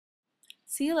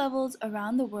Sea levels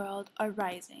around the world are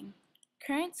rising.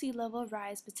 Current sea level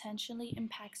rise potentially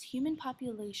impacts human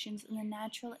populations and the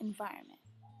natural environment.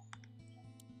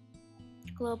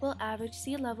 Global average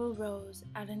sea level rose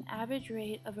at an average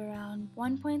rate of around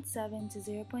 1.7 to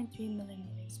 0.3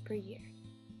 millimeters per year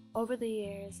over the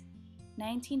years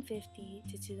 1950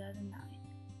 to 2009,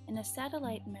 and a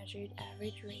satellite measured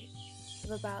average rate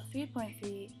of about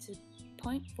 3.3 to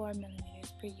 0.4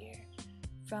 millimeters per year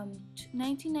from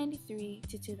 1993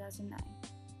 to 2009,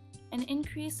 an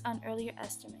increase on earlier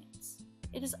estimates.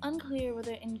 It is unclear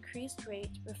whether the increased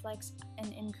rate reflects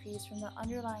an increase from the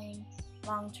underlying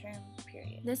long-term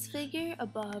period. This figure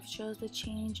above shows the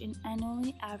change in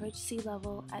annually average sea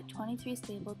level at 23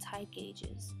 stable tide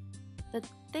gauges. The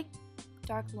thick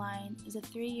dark line is a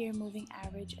 3-year moving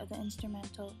average of the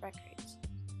instrumental records.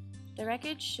 The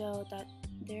records show that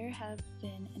there have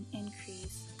been an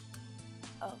increase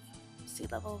of sea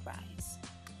level rise.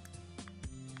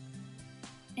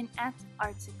 In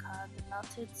Antarctica, the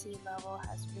melted sea level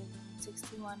has risen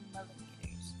 61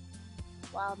 millimeters,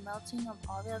 while melting of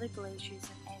all the other glaciers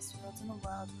and ice fields in the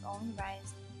world would only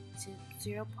rise to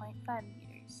 0.5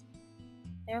 meters.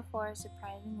 Therefore,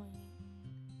 surprisingly,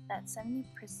 that 70%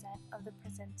 of the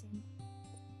presenting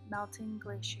melting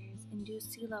glaciers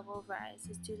induced sea level rise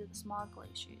is due to the small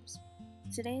glaciers.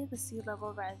 Today, the sea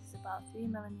level rises about 3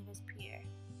 millimeters per year.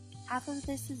 Half of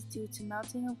this is due to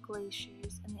melting of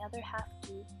glaciers and the other half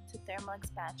due to thermal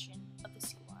expansion of the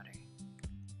seawater.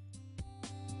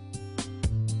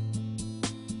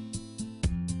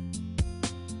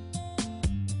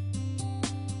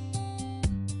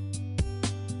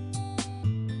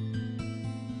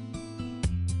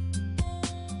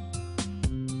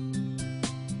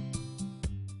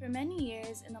 For many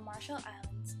years in the Marshall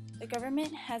Islands, the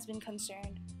government has been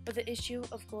concerned with the issue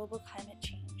of global climate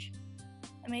change.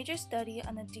 A major study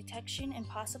on the detection and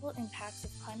possible impacts of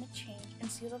climate change and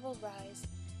sea level rise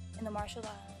in the Marshall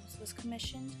Islands was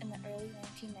commissioned in the early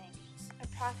 1990s.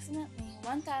 Approximately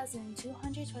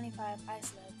 1,225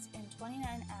 islets and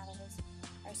 29 atolls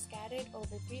are scattered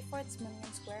over 3/4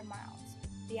 million square miles.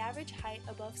 The average height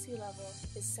above sea level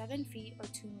is 7 feet or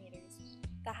 2 meters.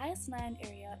 The highest land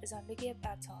area is on Levy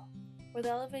Atoll, where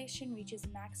the elevation reaches a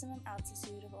maximum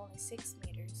altitude of only 6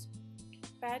 meters.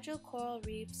 Fragile coral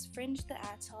reefs fringe the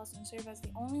atolls and serve as the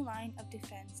only line of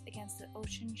defense against the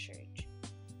ocean surge.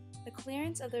 The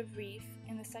clearance of the reef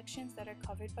in the sections that are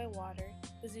covered by water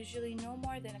is usually no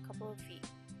more than a couple of feet.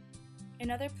 In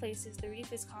other places, the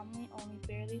reef is commonly only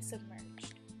barely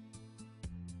submerged.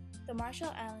 The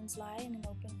Marshall Islands lie in an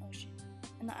open ocean,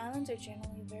 and the islands are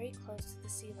generally very close to the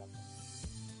sea level.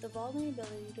 The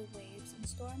vulnerability to waves and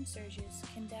storm surges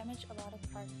can damage a lot of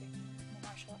property in the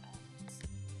Marshall Islands.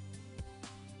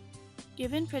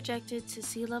 Given projected to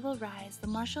sea level rise, the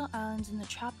Marshall Islands in the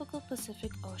tropical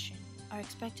Pacific Ocean are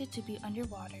expected to be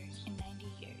underwater in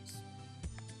 90 years.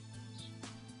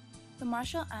 The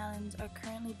Marshall Islands are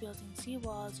currently building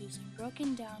seawalls using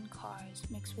broken down cars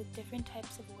mixed with different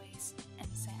types of waste and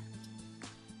sand.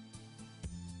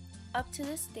 Up to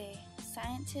this day,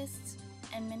 scientists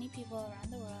and many people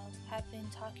around the world have been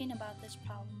talking about this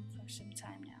problem for some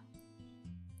time now.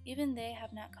 Even they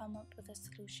have not come up with a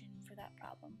solution for that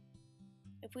problem.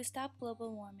 If we stop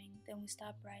global warming, then we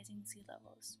stop rising sea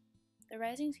levels. The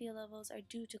rising sea levels are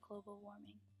due to global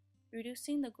warming.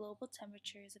 Reducing the global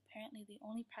temperature is apparently the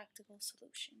only practical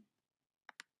solution.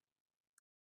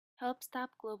 Help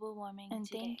stop global warming and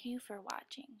today. Thank you for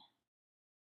watching.